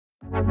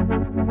So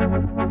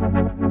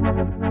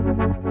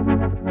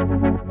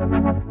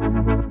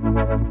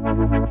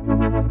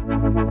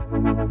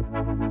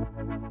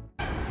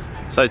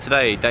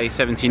today, day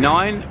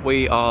 79,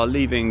 we are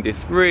leaving this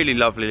really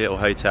lovely little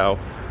hotel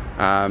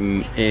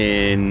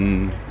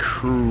in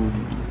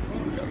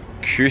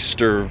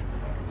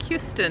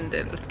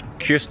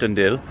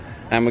Kyustendil,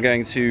 and we're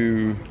going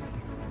to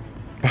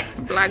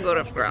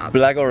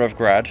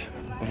Blagoevgrad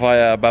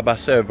via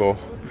Pehčevo.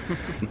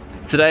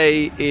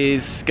 Today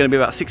is going to be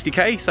about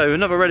 60k, so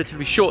another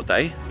relatively short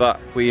day, but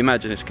we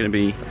imagine it's going to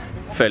be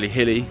fairly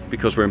hilly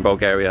because we're in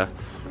Bulgaria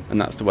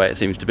and that's the way it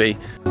seems to be.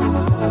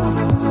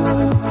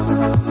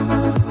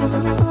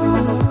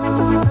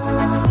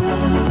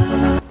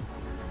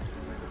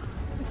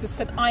 This is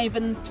St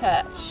Ivan's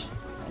Church,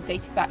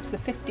 dated back to the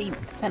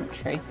 15th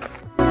century.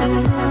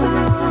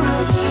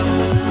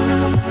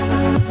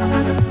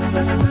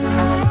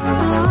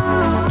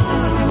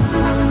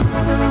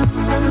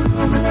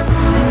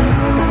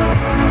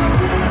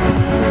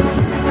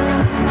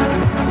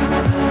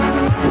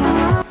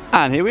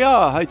 And here we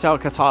are, Hotel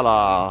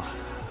Kartala,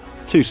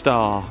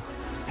 2-star,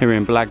 here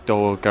in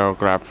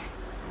Blagoevgrad.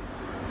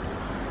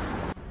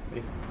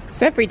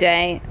 So every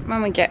day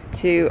when we get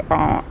to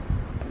our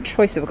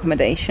choice of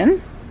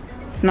accommodation,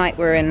 tonight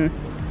we're in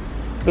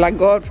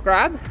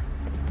Blagoevgrad,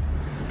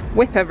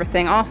 whip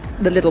everything off.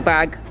 The little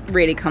bag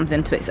really comes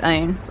into its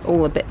own,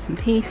 all the bits and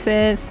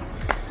pieces,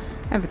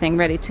 everything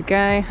ready to go,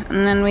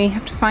 and then we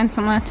have to find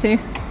somewhere to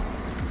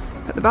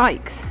put the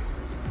bikes.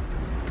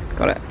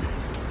 Got it.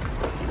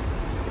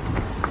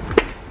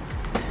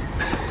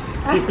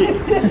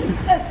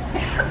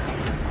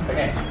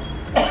 Okay.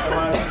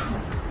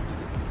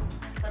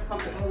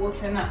 More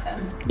water in that then?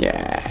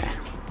 Yeah.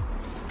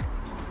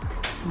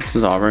 This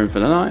is our room for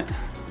the night.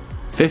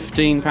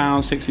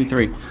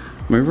 £15.63.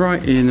 We're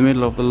right in the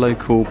middle of the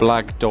local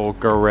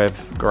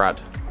Blagoevgrad.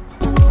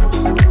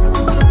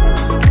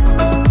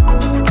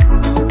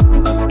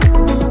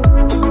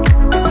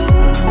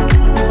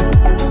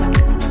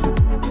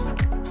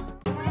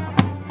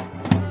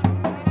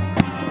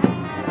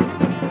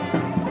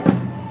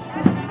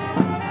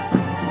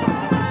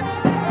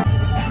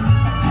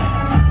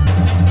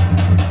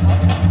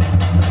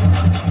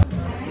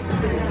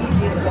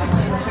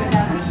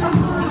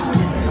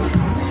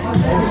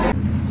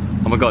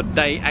 Oh my god,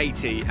 day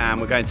 80 and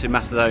we're going to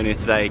Macedonia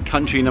today,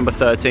 country number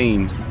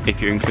 13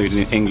 if you're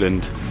including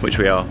England, which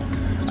we are.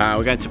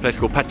 We're going to a place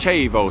called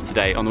Pehčevo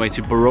today on the way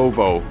to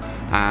Eurovelo,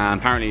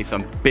 and apparently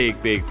some big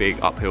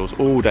uphills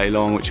all day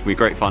long, which will be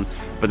great fun.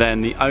 But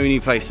then the only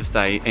place to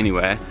stay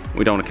anywhere,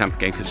 we don't want to camp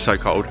again because it's so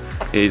cold,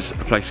 is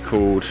a place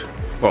called,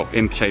 well,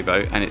 in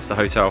Pehčevo, and it's the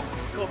Hotel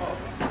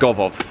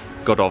Gogov,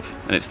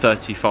 and it's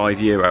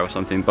 €35 or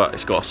something, but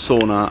it's got a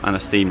sauna and a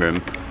steam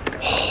room.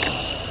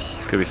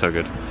 It's gonna be so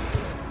good.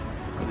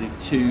 Got these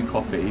 2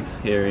 coffees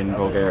here in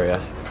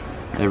Bulgaria.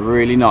 They're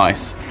really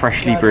nice,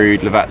 freshly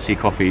brewed Lavazzi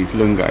coffees,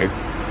 Lungo,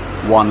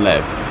 1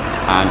 lev,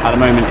 and at the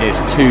moment it's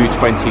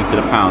 2.20 to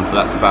the pound, so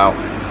that's about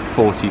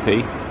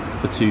 40p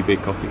for 2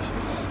 big coffees.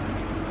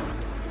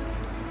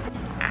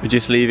 We're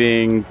just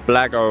leaving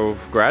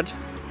Blagoevgrad.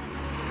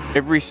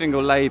 Every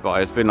single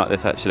lay-by has been like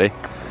this actually.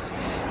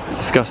 It's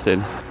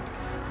disgusting.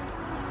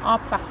 Our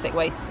plastic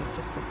waste is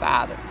just as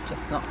bad, it's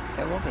just not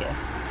so obvious.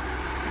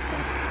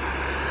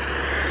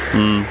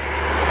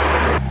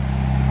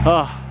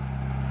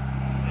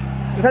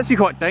 It's actually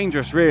quite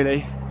dangerous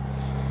really.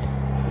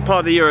 Part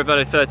of the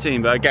Eurovelo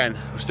 13, but again,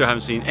 we still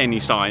haven't seen any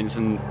signs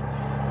and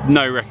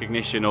no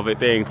recognition of it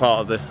being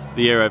part of the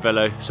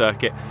Eurovelo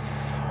circuit.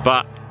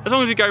 But as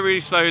long as you go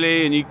really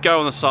slowly and you go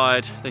on the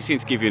side, they seem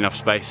to give you enough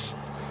space.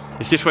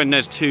 It's just when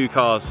there's 2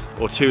 cars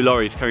or 2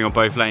 lorries coming on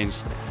both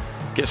lanes,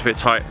 it gets a bit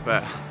tight,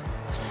 but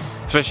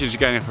especially as you're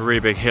going up a really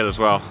big hill as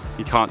well,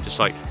 you can't just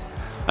like,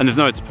 and there's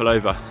nowhere to pull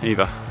over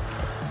either.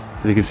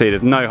 As you can see,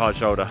 there's no hard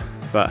shoulder,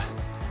 but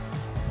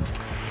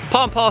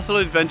part and parcel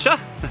of adventure.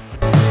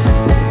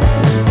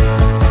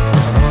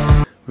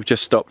 We've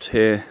just stopped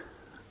here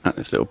at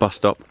this little bus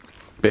stop,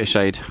 bit of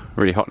shade,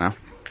 really hot now,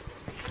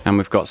 and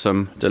we've got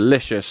some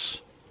delicious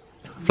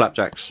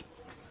flapjacks.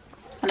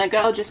 And a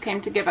girl just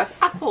came to give us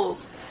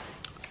apples.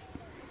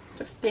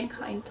 Just being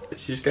kind.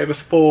 She just gave us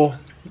 4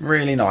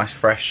 really nice,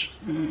 fresh,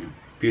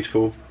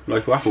 beautiful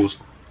local apples.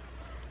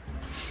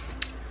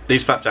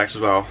 These flapjacks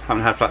as well, I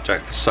haven't had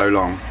flapjack for so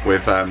long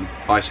with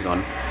icing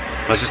on.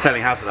 I was just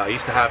telling Hazard that I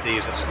used to have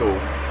these at school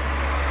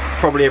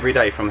probably every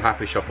day from the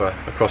Happy Shopper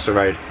across the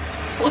road.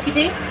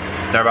 40p?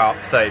 They're about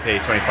 30p,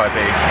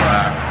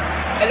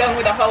 25p. Along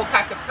with a whole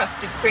pack of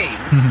custard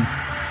creams.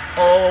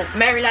 Or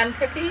Maryland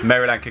cookies?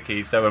 Maryland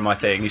cookies, they were my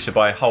thing. Used to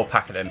buy a whole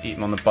pack of them, eat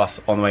them on the bus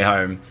on the way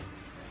home,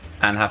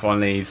 and have one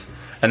of these.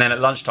 And then at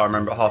lunchtime, I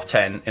remember at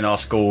 10:30 in our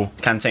school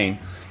canteen,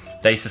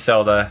 they used to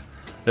sell the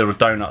little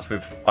donuts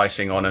with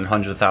icing on and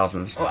hundreds of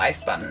thousands. Or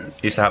ice buns.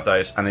 Used to have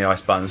those and the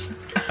ice buns.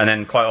 And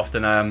then quite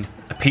often a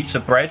pizza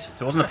bread. So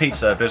it wasn't a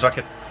pizza, but it was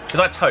like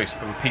toast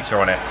with a pizza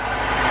on it.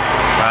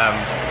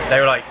 They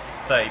were like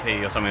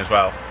 30p or something as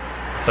well.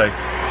 So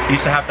we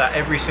used to have that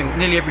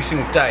nearly every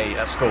single day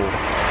at school.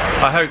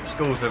 I hope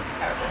schools have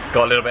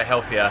got a little bit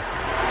healthier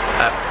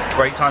at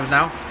break times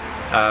now.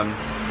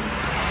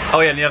 Oh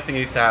yeah, and the other thing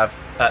you used to have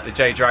at the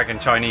J Dragon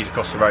Chinese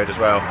across the road as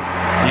well.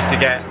 You used to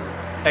get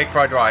egg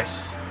fried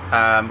rice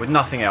with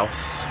nothing else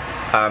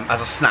as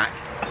a snack,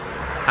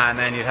 and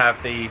then you'd have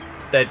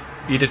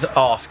you did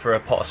ask for a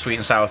pot of sweet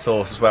and sour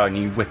sauce as well, and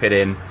you whip it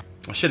in.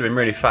 I should have been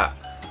really fat.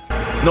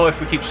 Not if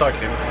we keep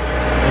cycling.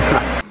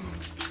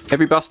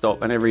 Every bus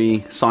stop and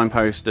every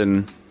signpost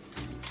and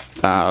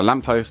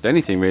lamppost,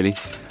 anything really,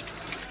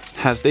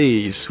 has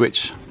these,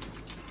 which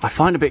I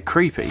find a bit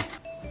creepy.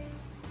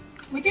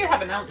 We do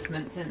have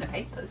announcements in the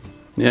papers.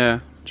 Yeah,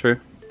 true.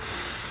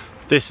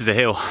 This is a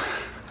hill.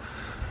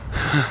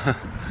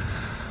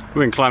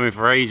 We've been climbing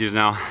for ages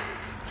now.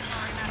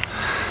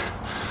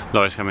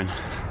 Laura's coming.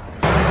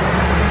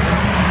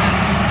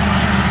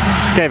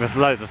 Gave us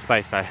loads of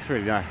space though, it's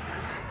really nice.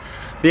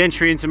 The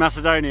entry into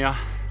Macedonia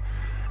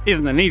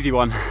isn't an easy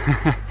one.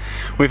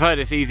 We've heard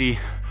it's easy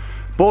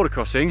border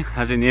crossing,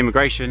 as in the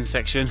immigration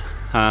section,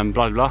 blah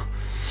blah blah.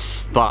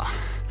 But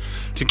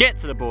to get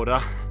to the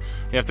border,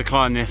 you have to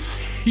climb this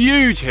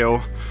huge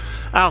hill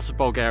out of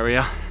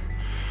Bulgaria.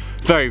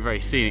 Very,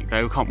 very scenic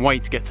though. We can't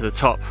wait to get to the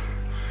top.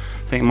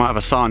 I think I might have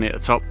a sign at the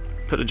top.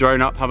 Put the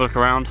drone up, have a look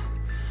around.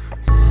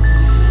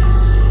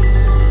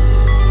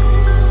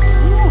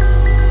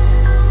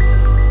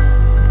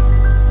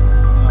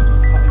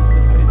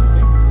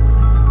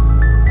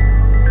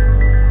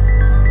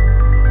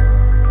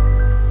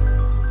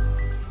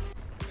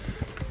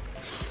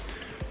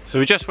 So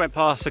we just went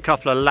past a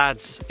couple of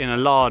lads in a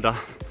larder,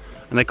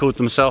 and they called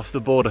themselves the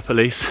border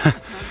police. And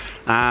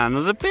I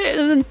was a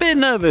bit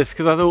nervous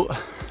because I thought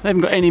they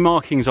haven't got any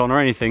markings on or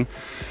anything,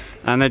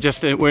 and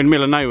we're in the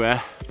middle of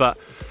nowhere. But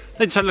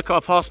they just had a look at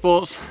our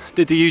passports,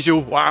 did the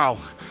usual wow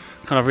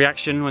kind of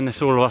reaction when they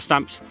saw all of our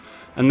stamps,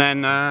 and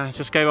then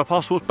just gave our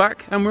passports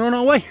back, and we're on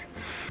our way.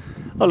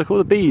 Oh, look, all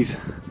the bees.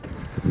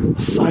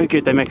 So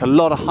good. They make a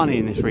lot of honey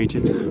in this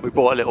region. We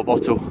bought a little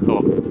bottle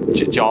or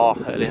jar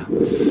earlier.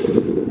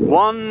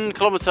 1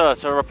 kilometre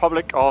to the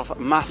Republic of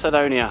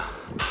Macedonia.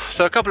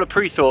 So a couple of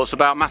pre-thoughts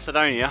about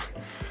Macedonia.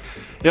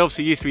 It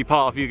obviously used to be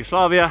part of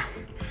Yugoslavia,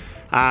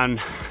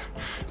 and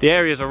the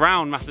areas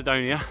around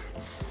Macedonia,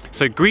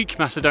 so Greek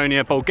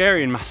Macedonia,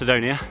 Bulgarian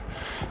Macedonia,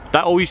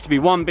 that all used to be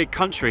one big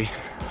country.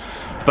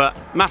 But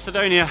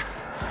Macedonia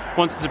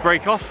wanted to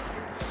break off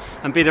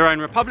and be their own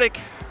republic,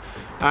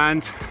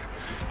 and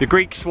the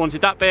Greeks wanted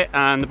that bit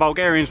and the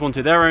Bulgarians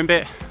wanted their own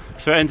bit,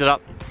 so it ended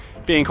up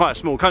being quite a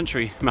small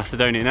country,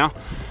 Macedonia now.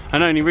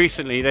 And only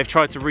recently they've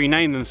tried to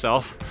rename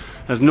themselves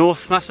as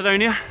North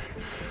Macedonia,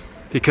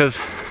 because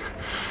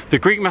the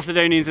Greek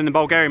Macedonians and the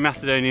Bulgarian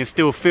Macedonians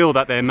still feel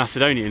that they're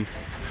Macedonian.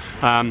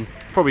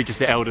 Probably just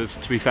the elders,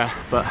 to be fair.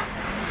 But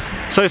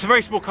so it's a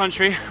very small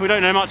country. We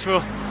don't know much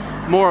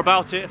more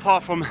about it,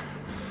 apart from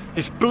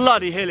it's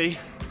bloody hilly,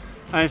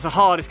 and it's the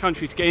hardest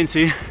country to get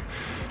into,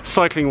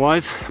 cycling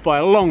wise, by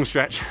a long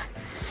stretch.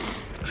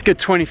 It's a good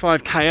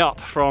 25k up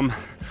from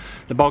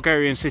the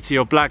Bulgarian city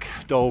of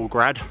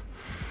Blagoevgrad,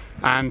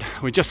 and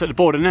we're just at the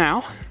border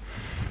now.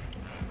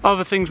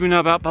 Other things we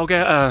know about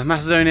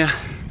Macedonia: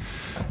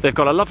 they've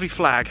got a lovely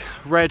flag,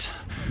 red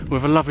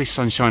with a lovely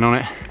sunshine on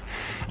it,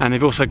 and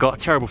they've also got a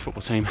terrible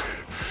football team.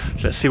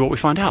 So let's see what we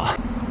find out.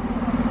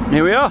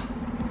 Here we are,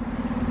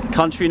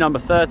 country number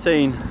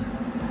 13,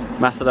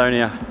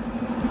 Macedonia.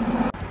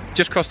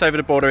 Just crossed over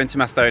the border into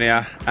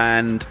Macedonia,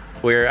 and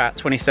we're at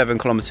 27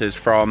 kilometers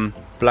from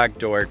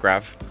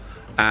Blagoevgrad,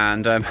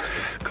 and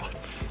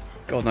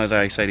God knows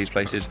how you say these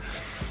places.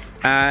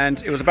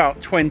 And it was about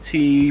probably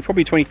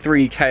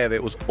 23k of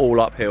it was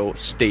all uphill,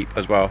 steep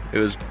as well. It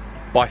was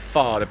by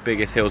far the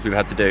biggest hills we've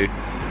had to do,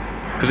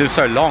 because it was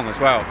so long as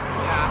well.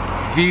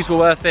 Yeah. Views were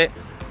worth it,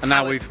 and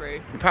now we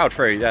powered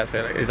through. That's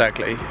it,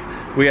 exactly.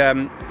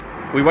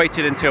 We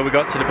waited until we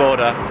got to the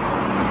border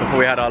before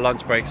we had our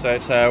lunch break, so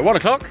it's 1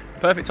 o'clock,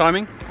 perfect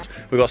timing.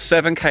 We've got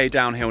 7k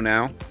downhill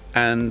now,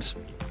 and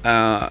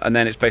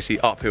then it's basically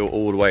uphill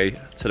all the way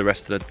to the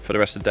rest of for the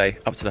rest of the day,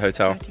 up to the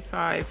hotel.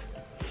 35.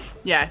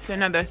 Yeah, so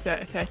another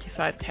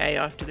 35k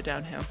after the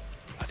downhill.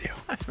 Ideal.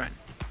 That's right.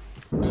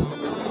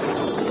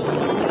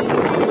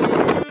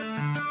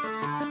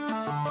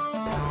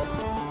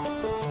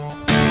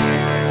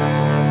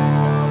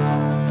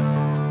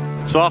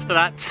 So after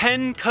that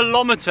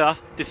 10-kilometer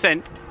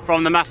descent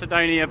from the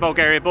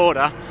Macedonia-Bulgaria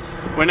border,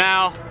 we're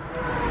now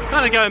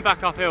kind of going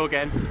back uphill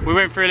again. We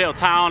went through a little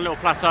town, little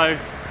plateau,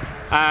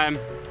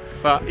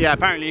 but yeah,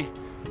 apparently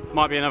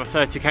might be another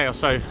 30k or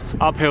so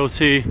uphill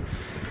to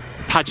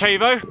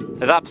Pehčevo.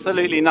 There's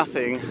absolutely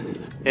nothing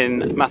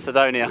in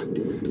Macedonia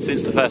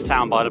since the first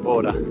town by the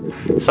border.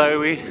 So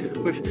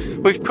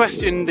we've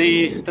questioned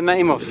the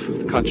name of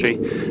the country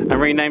and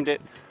renamed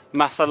it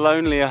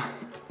Macedonia.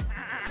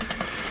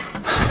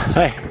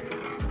 Hey,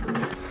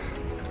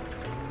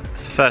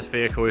 it's the first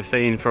vehicle we've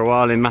seen for a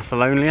while in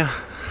Macedonia.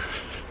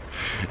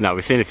 No,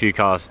 we've seen a few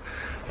cars,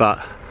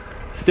 but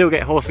still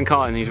get horse and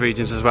cart in these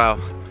regions as well,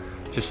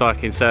 just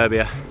like in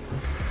Serbia.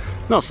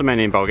 Not so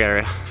many in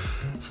Bulgaria.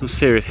 Some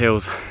serious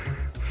hills.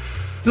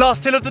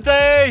 Last hill of the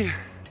day!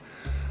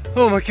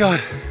 Oh my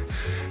god.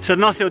 So a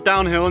nice little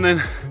downhill and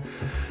then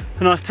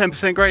a nice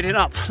 10% gradient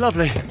up.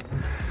 Lovely.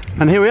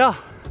 And here we are,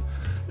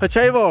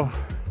 Pehčevo.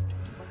 So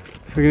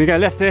we're gonna go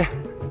left here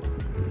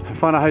and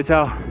find a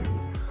hotel.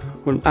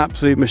 What an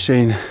absolute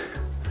machine.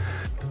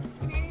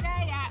 Nearly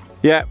there yet?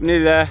 Yeah,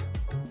 nearly there.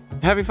 You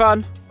having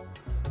fun?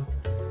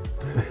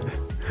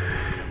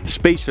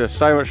 Speechless,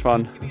 so much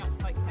fun. Giving up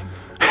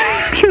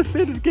cycling.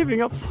 Considered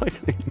giving up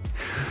cycling.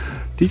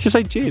 Did you just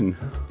say gin?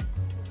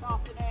 This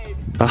afternoon.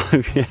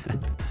 Oh yeah.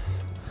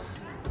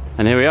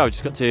 And here we are, we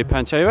just got to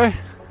Pehčevo.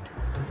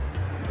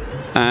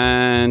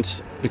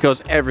 And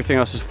because everything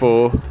else is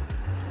full,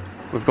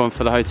 we've gone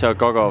for the Hotel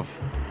Gogov.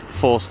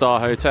 4-star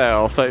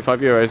hotel, 35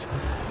 euros.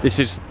 This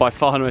is by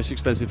far the most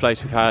expensive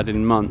place we've had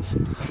in months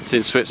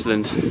since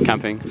Switzerland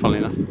camping, funnily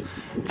enough.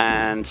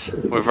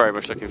 And we're very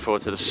much looking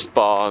forward to the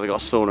spa. They've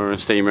got a sauna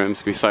and steam rooms,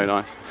 it's gonna be so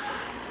nice.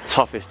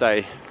 Toughest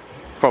day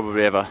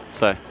probably ever.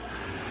 So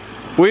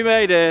we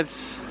made it,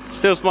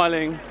 still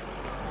smiling.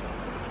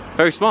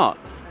 Very smart.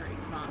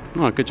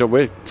 Oh, good job,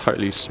 we're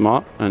totally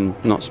smart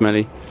and not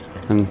smelly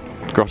and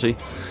grotty.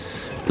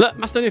 Look,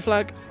 Macedonia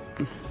flag.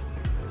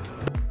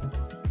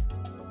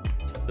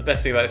 The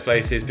best thing about this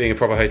place is being a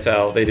proper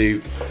hotel. They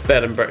do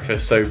bed and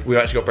breakfast, so we've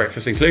actually got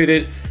breakfast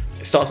included.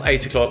 It starts at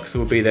 8 o'clock, so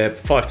we'll be there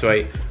 5 to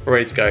 8, we're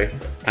ready to go.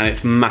 And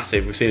it's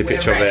massive, we've seen a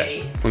picture of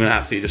it. We're gonna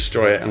absolutely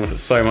destroy it, and I've got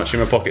so much in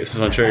my pockets,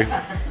 as untrue.